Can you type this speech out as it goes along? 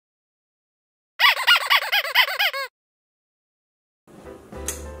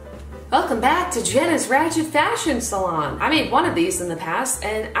Welcome back to Jenna's Ratchet Fashion Salon. I made one of these in the past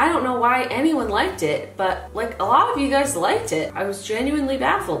and I don't know why anyone liked it, but like a lot of you guys liked it. I was genuinely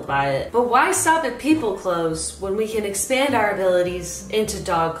baffled by it. But why stop at people clothes when we can expand our abilities into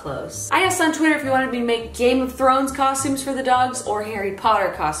dog clothes? I asked on Twitter if you wanted me to make Game of Thrones costumes for the dogs or Harry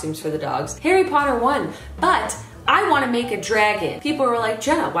Potter costumes for the dogs. Harry Potter won, but I want to make a dragon. People were like,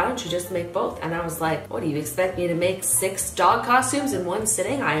 Jenna, why don't you just make both? And I was like, what do you expect me to make 6 dog costumes in one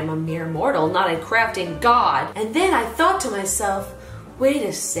sitting? I am a mere mortal, not a crafting god. And then I thought to myself, wait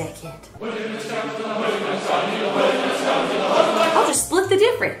a second. I'll just split the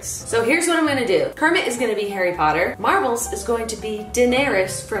difference. So here's what I'm gonna do. Kermit is gonna be Harry Potter, Marbles is going to be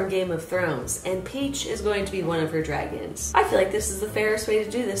Daenerys from Game of Thrones, and Peach is going to be one of her dragons. I feel like this is the fairest way to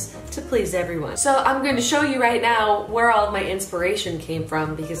do this to please everyone. So I'm going to show you right now where all of my inspiration came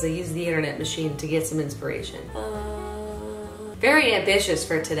from because I used the internet machine to get some inspiration. Very ambitious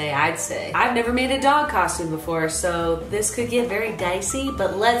for today, I'd say. I've never made a dog costume before, so this could get very dicey,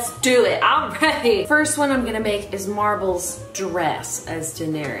 but let's do it. I'm ready. First one I'm gonna make is Marbles' dress as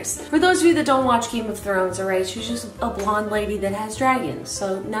Daenerys. For those of you that don't watch Game of Thrones, alright, she's just a blonde lady that has dragons.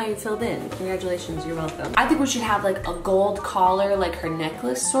 So now you filled in. Congratulations, you're welcome. I think we should have like a gold collar, like her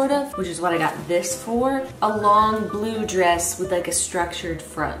necklace sort of, which is what I got this for. A long blue dress with like a structured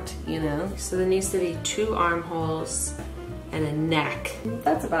front, you know? So there needs to be 2 armholes and a neck.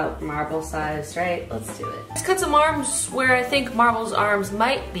 That's about Marble size, right? Let's do it. Let's cut some arms where I think Marble's arms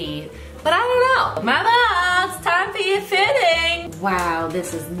might be, but I don't know. Mama, it's time for your fitting. Wow,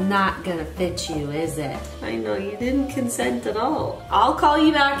 this is not gonna fit you, is it? I know, you didn't consent at all. I'll call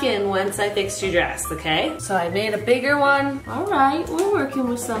you back in once I fix your dress, okay? So I made a bigger one. All right, we're working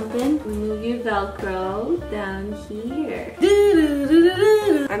with something. Remove your Velcro down here.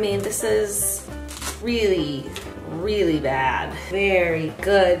 I mean, this is really bad. Very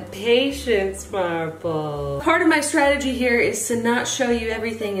good. Patience, Marble. Part of my strategy here is to not show you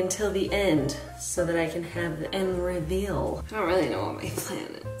everything until the end so that I can have the end reveal. I don't really know what my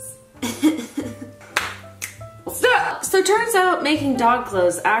plan is. Let's do it! So it turns out making dog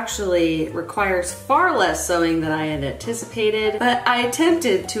clothes actually requires far less sewing than I had anticipated, but I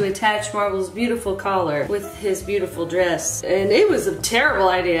attempted to attach Marble's beautiful collar with his beautiful dress, and it was a terrible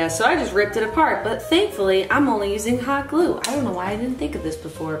idea, so I just ripped it apart, but thankfully I'm only using hot glue. I don't know why I didn't think of this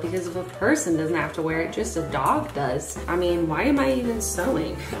before, because if a person doesn't have to wear it, just a dog does. I mean, why am I even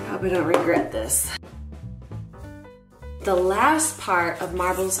sewing? I hope I don't regret this. The last part of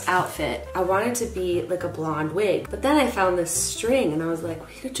Marble's outfit, I wanted to be like a blonde wig, but then I found this string and I was like,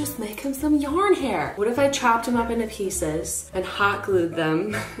 we could just make him some yarn hair. What if I chopped him up into pieces and hot glued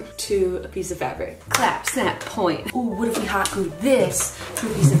them to a piece of fabric? Clap, snap, point. Ooh, what if we hot glued this to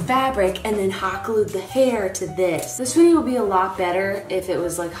a piece of fabric and then hot glued the hair to this? This video would be a lot better if it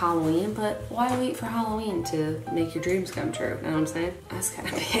was like Halloween, but why wait for Halloween to make your dreams come true? You know what I'm saying? That's kind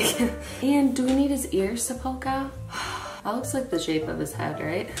of big. And do we need his ears to poke out? That looks like the shape of his head,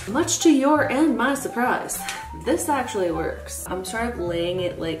 right? Much to your and my surprise, this actually works. I'm sort of laying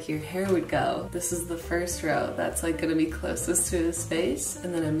it like your hair would go. This is the first row. That's like gonna be closest to his face,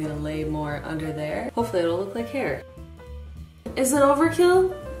 and then I'm gonna lay more under there. Hopefully it'll look like hair. Is it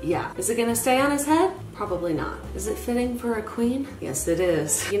overkill? Yeah. Is it gonna stay on his head? Probably not. Is it fitting for a queen? Yes, it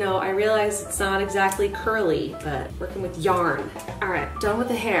is. You know, I realize it's not exactly curly, but working with yarn. All right, done with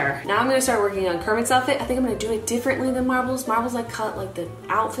the hair. Now I'm gonna start working on Kermit's outfit. I think I'm gonna do it differently than Marble's. Marble's like cut like the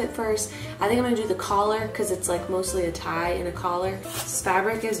outfit first. I think I'm gonna do the collar because it's like mostly a tie and a collar. This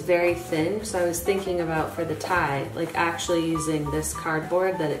fabric is very thin, so I was thinking about for the tie, like actually using this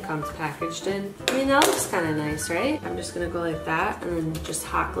cardboard that it comes packaged in. I mean, that looks kind of nice, right? I'm just gonna go like that and then just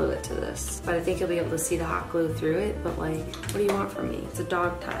hot glue it to this. But I think you'll be able to see the hot glue through it, but like, what do you want from me? It's a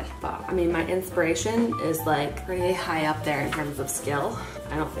dog tie. But I mean, my inspiration is like pretty high up there in terms of skill.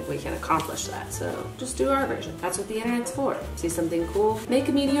 I don't think we can accomplish that, so just do our version. That's what the internet's for. See something cool, make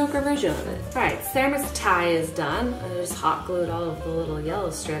a mediocre version of it. All right, Sarah's tie is done. I just hot glued all of the little yellow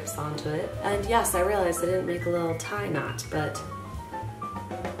strips onto it. And yes, I realized I didn't make a little tie knot, but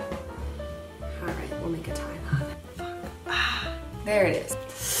all right, we'll make a tie knot. Fuck. Ah, there it is.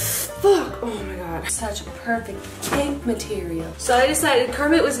 Fuck, oh my god, such a perfect pink material. So I decided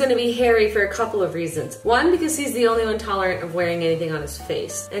Kermit was gonna be hairy for a couple of reasons. 1, because he's the only one tolerant of wearing anything on his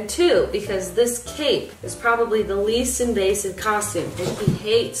face. And 2, because this cape is probably the least invasive costume and he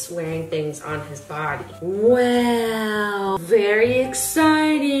hates wearing things on his body. Wow, very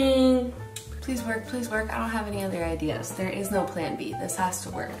exciting. Please work, please work. I don't have any other ideas. There is no plan B. This has to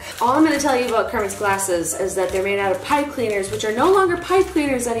work. All I'm gonna tell you about Kermit's glasses is that they're made out of pipe cleaners, which are no longer pipe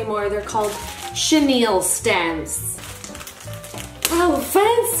cleaners anymore. They're called chenille stands. Oh,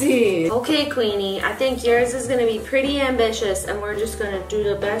 fancy! Okay, Queenie, I think yours is gonna be pretty ambitious and we're just gonna do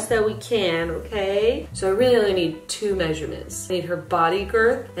the best that we can, okay? So I really only need 2 measurements. I need her body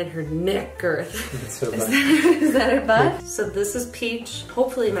girth and her neck girth. Is that her butt? So this is peach.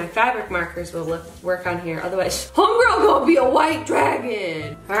 Hopefully my fabric markers will work on here, otherwise homegirl gonna be a white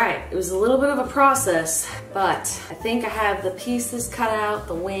dragon! Alright, it was a little bit of a process, but I think I have the pieces cut out,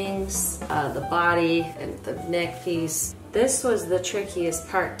 the wings, the body, and the neck piece. This was the trickiest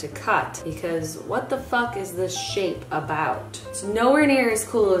part to cut because what the fuck is this shape about? It's nowhere near as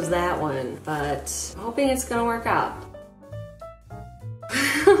cool as that one, but I'm hoping it's gonna work out.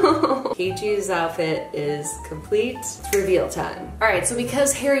 Peachy's outfit is complete. It's reveal time. Alright, so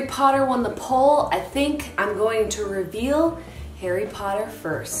because Harry Potter won the poll, I think I'm going to reveal Harry Potter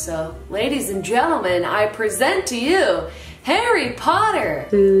first. So, ladies and gentlemen, I present to you Harry Potter!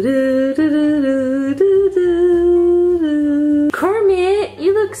 Kermit,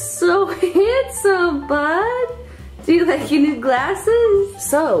 you look so handsome, bud! Do you like your new glasses?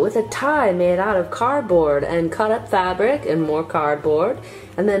 So, with a tie made out of cardboard and cut up fabric and more cardboard,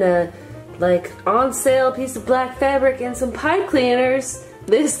 and then a, like, on sale piece of black fabric and some pipe cleaners,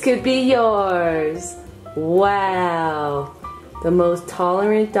 this could be yours. Wow. The most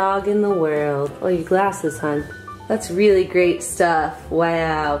tolerant dog in the world. Oh, your glasses, hon. That's really great stuff.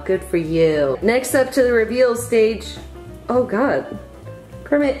 Wow, good for you. Next up to the reveal stage. Oh God.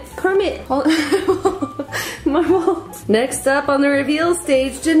 Kermit. Marble. Next up on the reveal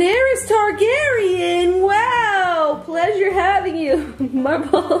stage, Daenerys Targaryen. Wow, pleasure having you.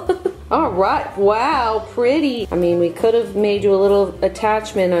 Marble. All right, wow, pretty. I mean, we could have made you a little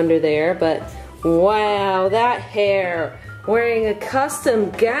attachment under there, but wow, that hair. Wearing a custom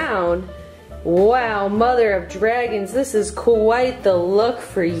gown. Wow, Mother of Dragons, this is quite the look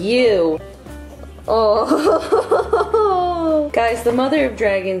for you. Oh, guys, the Mother of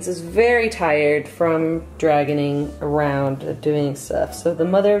Dragons is very tired from dragoning around doing stuff. So the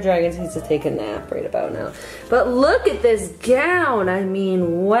Mother of Dragons needs to take a nap right about now. But look at this gown. I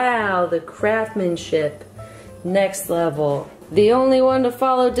mean, wow, the craftsmanship, next level. The only one to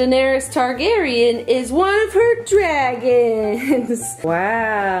follow Daenerys Targaryen is one of her dragons.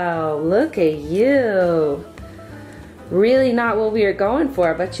 Wow, look at you. Really not what we were going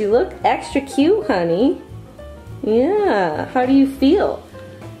for, but you look extra cute, honey. Yeah, how do you feel?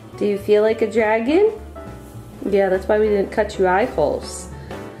 Do you feel like a dragon? Yeah, that's why we didn't cut you eye holes.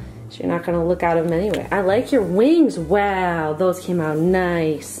 So you're not gonna look out of them anyway. I like your wings. Wow, those came out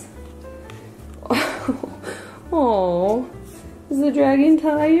nice. Oh. Is the dragon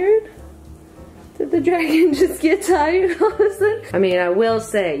tired? Did the dragon just get tired all of a sudden? I mean, I will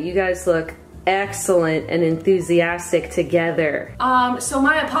say, you guys look excellent and enthusiastic together. So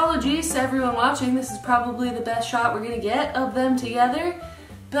my apologies to everyone watching. This is probably the best shot we're gonna get of them together.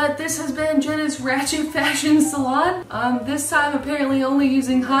 But this has been Jenna's Ratchet Fashion Salon. This time apparently only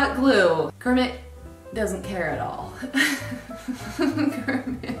using hot glue. Kermit doesn't care at all.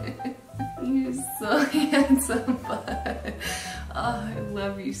 Kermit, you're so handsome, bud. Oh, I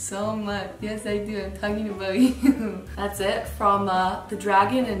love you so much. Yes, I do. I'm talking about you. That's it from the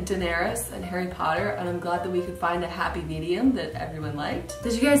Dragon and Daenerys and Harry Potter, and I'm glad that we could find a happy medium that everyone liked.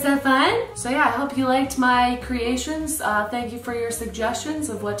 Did you guys have fun? So yeah, I hope you liked my creations. Thank you for your suggestions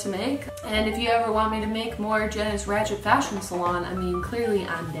of what to make. And if you ever want me to make more Jenna's Ratchet Fashion Salon, I mean, clearly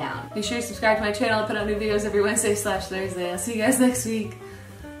I'm down. Be sure to subscribe to my channel. I put out new videos every Wednesday/Thursday. I'll see you guys next week.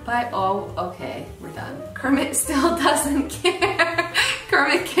 Bye. Oh, okay, we're done. Kermit still doesn't care.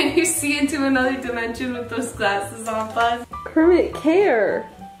 Kermit, can you see into another dimension with those glasses on, bud? Kermit, care.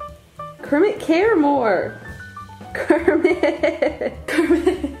 Kermit, care more. Kermit.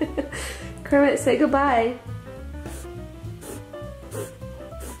 Kermit. Kermit, say goodbye.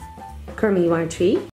 Kermit, you want a treat?